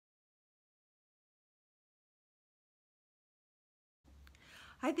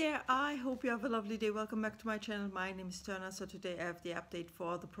Hi there, I hope you have a lovely day. Welcome back to my channel. My name is Turner. So today I have the update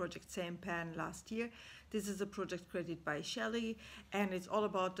for the project Sampan last year. This is a project created by Shelley and it's all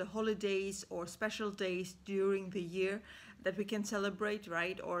about the holidays or special days during the year that we can celebrate,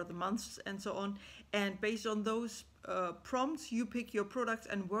 right? Or the months and so on. And based on those prompts, you pick your products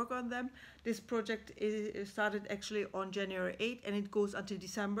and work on them. This project started actually on January 8th and it goes until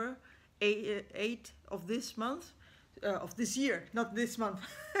December 8th of this month. Of this year, not this month.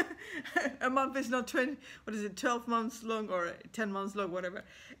 A month is not 12 months long or 10 months long, whatever.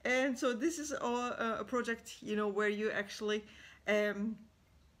 And so this is a project, where you actually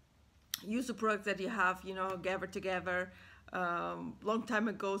use the product that you have, gathered together long time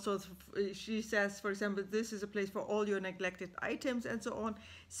ago. So she says, for example, this is a place for all your neglected items and so on.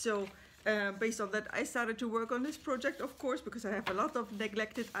 So based on that, I started to work on this project, of course, because I have a lot of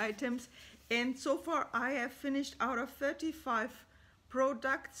neglected items. And so far I have finished out of 35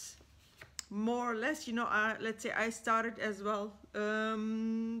 products, more or less. Let's say I started as well, let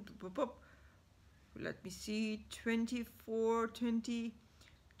me see, 24, 20,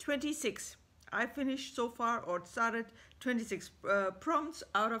 26. I finished so far, or started 26 prompts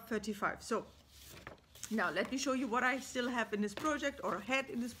out of 35. So now let me show you what I still have in this project or had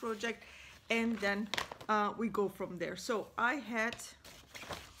in this project, and then we go from there. So I had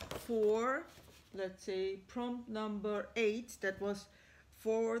for, let's say, prompt number 8, that was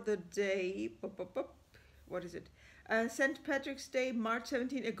for the day, what is it? St. Patrick's Day, March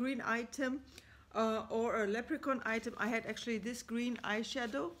 17, a green item or a leprechaun item. I had actually this green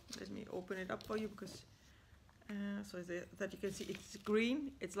eyeshadow. Let me open it up for you because so that you can see it's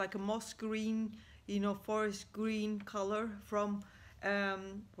green. It's like a moss green, forest green color from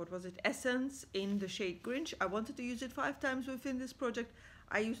what was it, Essence, in the shade Grinch. I wanted to use it 5 times within this project.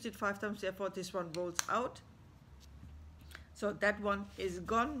 I used it 5 times, therefore this one rolls out. So that one is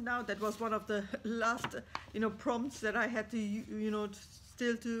gone now. That was one of the last, prompts that I had to,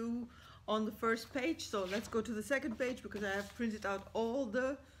 still do on the first page. So let's go to the second page because I have printed out all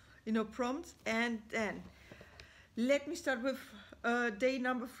the, prompts. And then let me start with day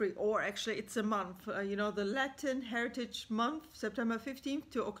number 3, or actually it's a month. The Latin Heritage Month, September 15th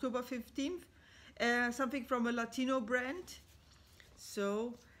to October 15th. Something from a Latino brand.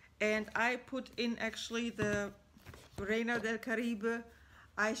 So, and I put in actually the Reina del Caribe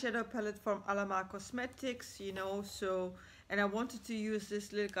eyeshadow palette from Alamar Cosmetics, so, and I wanted to use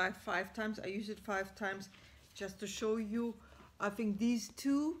this little guy 5 times. I used it 5 times just to show you. I think these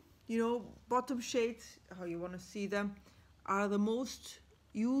two, bottom shades, how you want to see them, are the most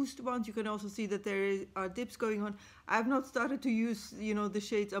used ones. You can also see that there are dips going on. I have not started to use, the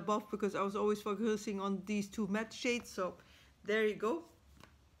shades above because I was always focusing on these 2 matte shades. So there you go.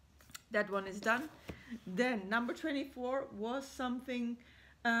 That one is done. Then number 24 was something,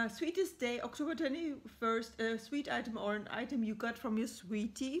 Sweetest Day, October 21st, a sweet item or an item you got from your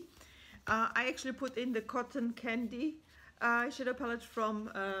sweetie. I actually put in the Cotton Candy eyeshadow palette from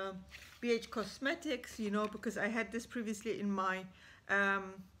BH Cosmetics, because I had this previously in my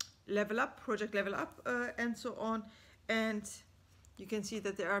project Level Up and so on. And you can see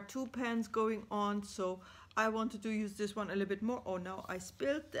that there are 2 pans going on, so I wanted to use this one a little bit more. Oh no, I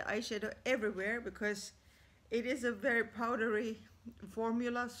spilled the eyeshadow everywhere because it is a very powdery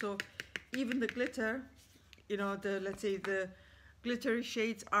formula, so even the glitter, let's say the glittery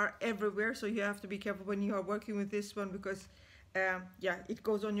shades are everywhere, so you have to be careful when you are working with this one because yeah, it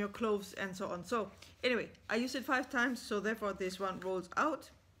goes on your clothes and so on. So anyway, I used it 5 times, so therefore this one rolls out.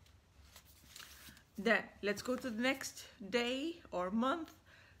 Then let's go to the next day or month.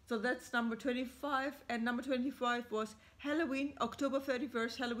 So that's number 25, and number 25 was Halloween, October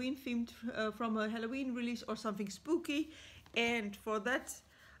 31st, Halloween themed from a Halloween release or something spooky. And for that,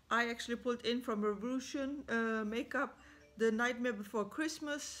 I actually pulled in from Revolution Makeup the Nightmare Before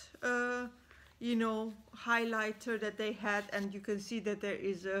Christmas, highlighter that they had, and you can see that there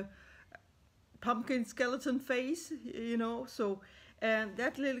is a pumpkin skeleton face, so, and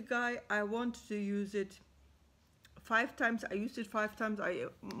that little guy, I wanted to use it 5 times. I used it 5 times. I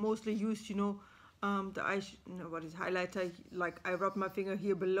mostly used, the highlighter, like I rubbed my finger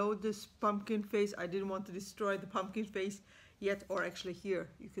here below this pumpkin face. I didn't want to destroy the pumpkin face yet, or actually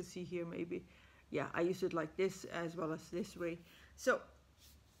here, you can see here maybe. Yeah, I used it like this as well as this way. So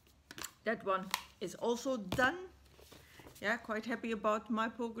that one is also done. Yeah, quite happy about my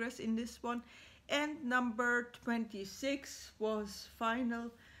progress in this one. And number 26 was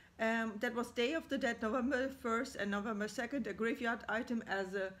final. That was Day of the Dead, November 1st and November 2nd, a graveyard item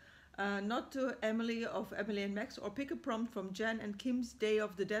as a nod to Emily of Emily and Max, or pick a prompt from Jan and Kim's Day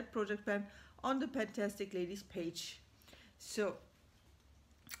of the Dead project plan on the Fantastic Ladies page. So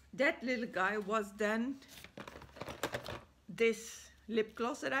that little guy was then this lip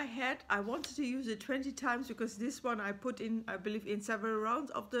gloss that I had. I wanted to use it 20 times because this one I put in, I believe, in several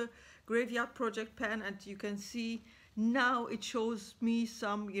rounds of the Graveyard Project pan, and you can see now it shows me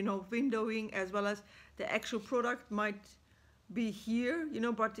some, you know, windowing, as well as the actual product might be here, you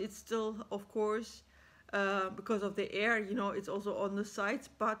know, but it's still, of course, because of the air, you know, it's also on the sides,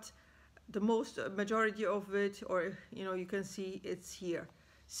 but the majority of it, or, you know, you can see it's here.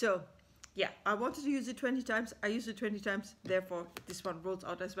 So yeah, I wanted to use it 20 times. I used it 20 times, therefore this one rolls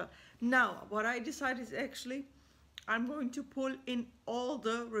out as well. Now, what I decided is actually I'm going to pull in all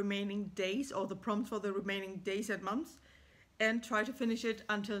the remaining days, or the prompts for the remaining days and months, and try to finish it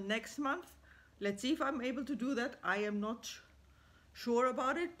until next month. Let's see if I'm able to do that. I am not sure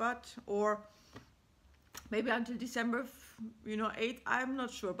about it, but, or maybe until December, you know, 8th, I'm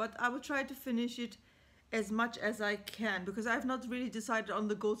not sure, but I will try to finish it as much as I can, because I've not really decided on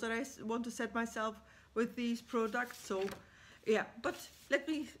the goals that I want to set myself with these products. So yeah, but let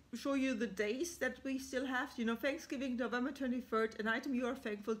me show you the days that we still have. You know, Thanksgiving, November 23rd, an item you are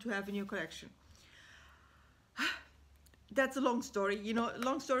thankful to have in your collection. That's a long story, you know.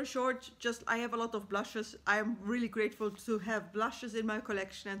 Long story short, just I have a lot of blushes. I am really grateful to have blushes in my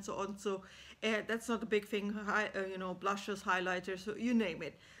collection and so on. So that's not a big thing, you know, blushes, highlighters, so you name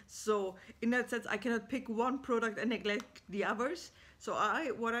it. So in that sense, I cannot pick one product and neglect the others. So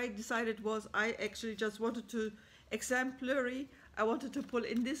what I decided was I actually just wanted to exemplary. I wanted to pull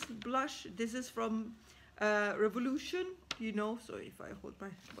in this blush. This is from Revolution, you know. So if I hold my,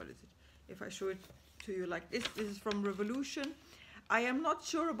 what is it? If I show it to you like this is from Revolution. I am not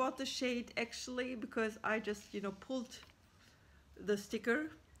sure about the shade actually, because I just, you know, pulled the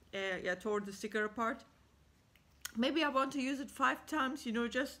sticker, yeah, tore the sticker apart. Maybe I want to use it 5 times, you know,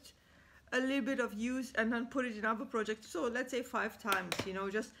 just a little bit of use, and then put it in other projects. So let's say 5 times, you know,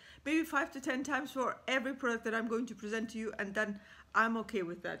 just maybe 5 to 10 times for every product that I'm going to present to you, and then I'm okay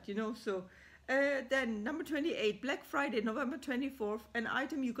with that, you know. So then number 28, Black Friday, November 24th, an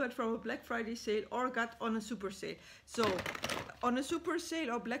item you got from a Black Friday sale or got on a super sale. So on a super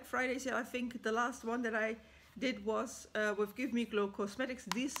sale or Black Friday sale, I think the last one that I did was with Give Me Glow Cosmetics.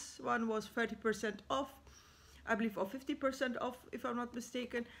 This one was 30% off, I believe, or 50% off if I'm not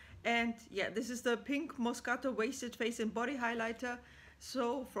mistaken. And yeah, this is the pink Moscato Wasted Face and Body Highlighter,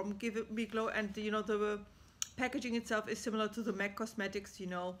 so from Give Me Glow. And you know, the packaging itself is similar to the MAC Cosmetics, you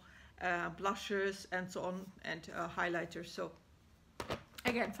know, blushers and so on, and highlighters. So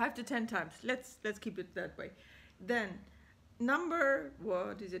again, 5 to 10 times. Let's keep it that way. Then number,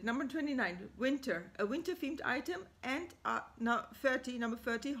 what is it? Number 29, winter, a winter themed item, and number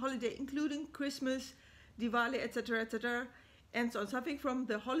 30, holiday, including Christmas, Diwali, etc., etc., and so on. Something from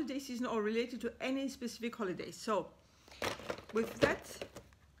the holiday season or related to any specific holiday. So with that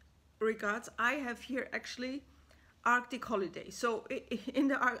regards, I have here actually Arctic holiday. So in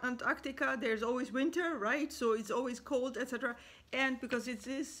the Antarctica there's always winter, right? So it's always cold, etc. And because it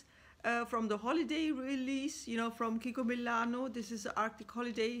is from the holiday release, you know, from Kiko Milano, this is the Arctic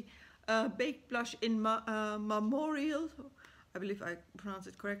holiday baked blush in Memorial, I believe I pronounce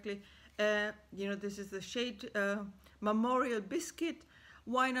it correctly. You know, this is the shade Memorial Biscuit.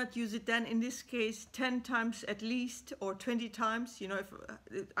 Why not use it then in this case 10 times at least, or 20 times, you know,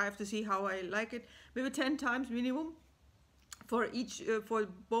 if I have to see how I like it, maybe 10 times minimum for each, for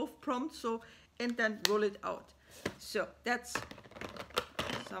both prompts. So, and then roll it out. So that's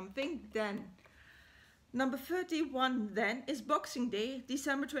something. Then number 31 then is Boxing Day,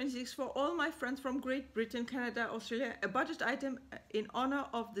 December 26th, for all my friends from Great Britain, Canada, Australia. A budget item in honor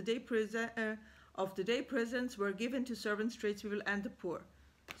of the day presents were given to servants, tradespeople, and the poor.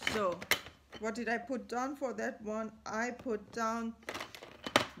 So what did I put down for that one? I put down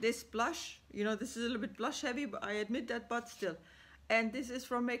this blush. You know, this is a little bit blush heavy, but I admit that, but still. And this is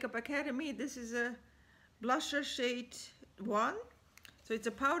from Makeup Academy. This is a blusher shade 1. So it's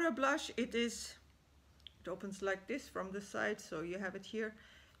a powder blush. It opens like this from the side, so you have it here.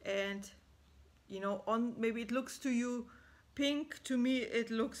 And you know, on maybe it looks to you pink, to me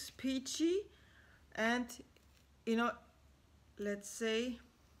it looks peachy. And you know, let's say,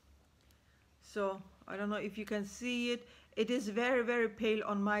 so I don't know if you can see it, it is very, very pale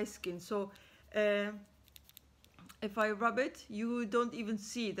on my skin. So if I rub it, you don't even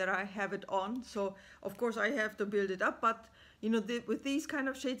see that I have it on. So of course I have to build it up, but you know, with these kind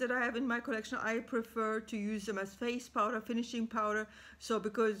of shades that I have in my collection, I prefer to use them as face powder, finishing powder. So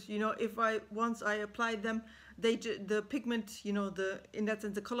because, you know, if once I apply them, the pigment, you know, in that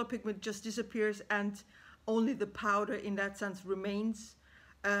sense, the color pigment just disappears, and only the powder in that sense remains,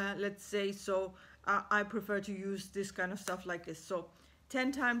 let's say. So I prefer to use this kind of stuff like this. So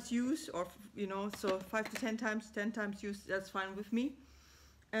 10 times use, or you know, so 5 to 10 times use, that's fine with me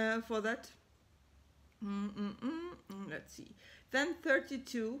for that. Let's see. Then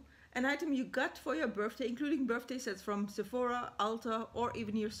 32, an item you got for your birthday, including birthday sets from Sephora, Ulta, or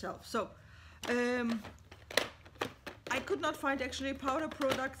even yourself. So I could not find actually powder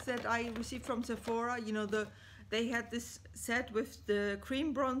products that I received from Sephora. You know, they had this set with the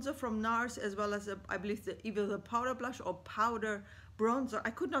cream bronzer from NARS, as well as I believe either the powder blush or powder bronzer. I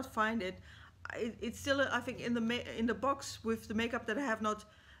could not find it. It's still, I think, in the box with the makeup that I have not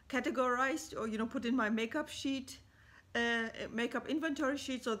categorized or, you know, put in my makeup sheet, makeup inventory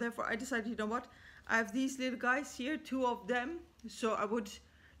sheet. So therefore I decided, you know what, I have these little guys here, 2 of them. So I would,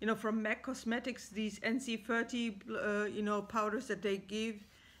 you know, from MAC Cosmetics, these NC30 you know, powders that they gave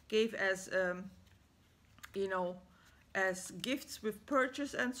as you know, as gifts with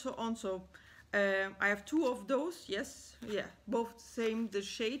purchase and so on. So I have 2 of those. Yes, yeah, both same the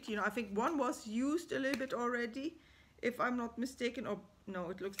shade. You know, I think one was used a little bit already, if I'm not mistaken, or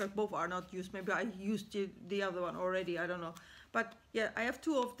no, it looks like both are not used. Maybe I used the other one already, I don't know. But yeah, I have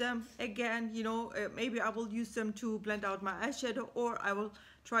 2 of them. Again, you know, maybe I will use them to blend out my eyeshadow, or I will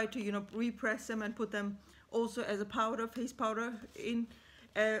try to, you know, repress them and put them also as a powder, face powder in.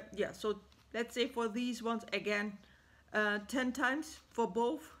 Yeah, so let's say for these ones, again, 10 times for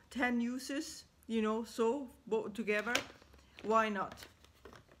both, 10 uses, you know, so both together, why not?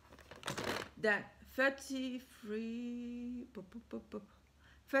 Then 33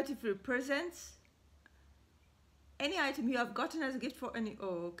 presents. Any item you have gotten as a gift for any,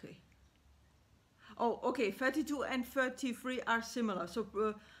 oh, okay. Oh, okay, 32 and 33 are similar. So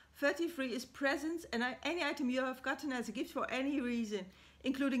 33 is presents, and any item you have gotten as a gift for any reason,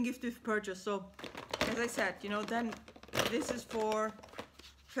 including gift with purchase. So, as I said, you know, then this is for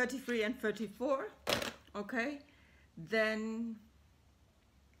 33 and 34, okay? Then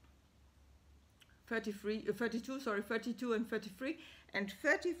 32 and 33, and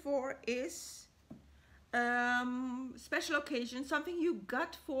 34 is special occasion, something you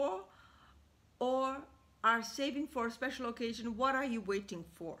got for or are saving for a special occasion. What are you waiting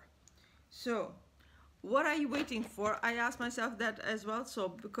for? So what are you waiting for? I asked myself that as well. So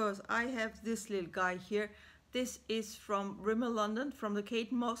because I have this little guy here, this is from Rimmel London, from the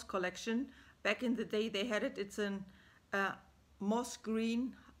Kate Moss collection. Back in the day they had it. It's an moss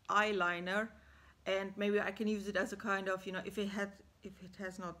green eyeliner, and maybe I can use it as a kind of, you know, if it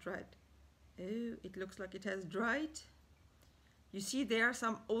has not dried. Oh, it looks like it has dried. You see, there are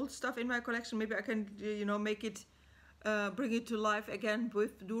some old stuff in my collection. Maybe I can, you know, make it, bring it to life again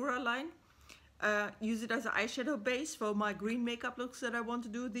with Duraline. Use it as an eyeshadow base for my green makeup looks that I want to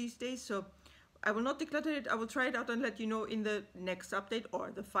do these days. So I will not declutter it. I will try it out and let you know in the next update,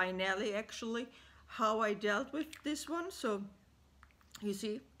 or the finale actually, how I dealt with this one. So you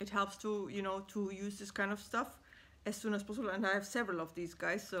see, it helps to, you know, to use this kind of stuff as soon as possible. And I have several of these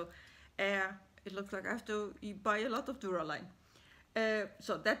guys. So it looks like I have to buy a lot of Duraline.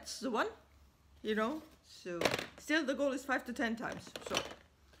 So that's the one, you know. So still the goal is 5 to 10 times. So,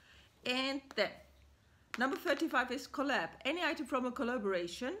 and then number 35 is collab, any item from a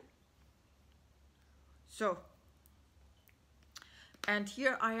collaboration. So, and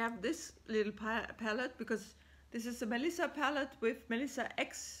here I have this little palette, because this is a Melissa palette with Melissa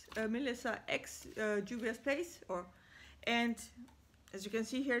X Juvia's Place, and as you can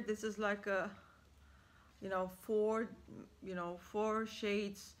see here, this is like a, you know, 4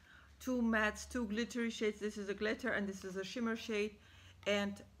 shades, 2 mattes, 2 glittery shades. This is a glitter and this is a shimmer shade.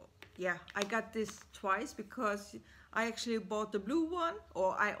 And yeah, I got this twice because I actually bought the blue one,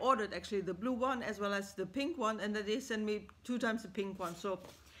 or I ordered actually the blue one as well as the pink one, and then they sent me 2 times the pink one. So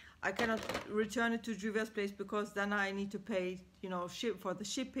I cannot return it to Juvia's Place, because then I need to pay, you know, for the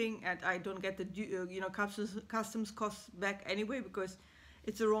shipping, and I don't get the, you know, customs costs back anyway, because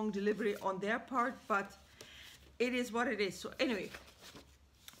it's a wrong delivery on their part. But it is what it is. So anyway,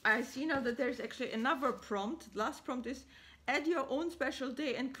 I see now that there's actually another prompt. Last prompt is add your own special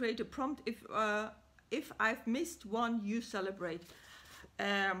day and create a prompt if I've missed one you celebrate.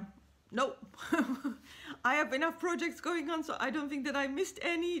 No, I have enough projects going on, so I don't think that I missed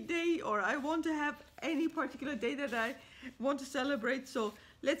any day, or I want to have any particular day that I want to celebrate. So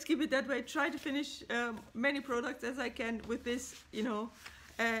let's keep it that way. Try to finish many products as I can with this, you know,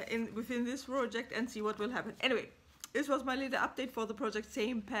 within this project, and see what will happen. Anyway, this was my little update for the project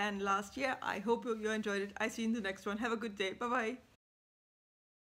Same Pan last year. I hope you enjoyed it. I see you in the next one. Have a good day. Bye bye.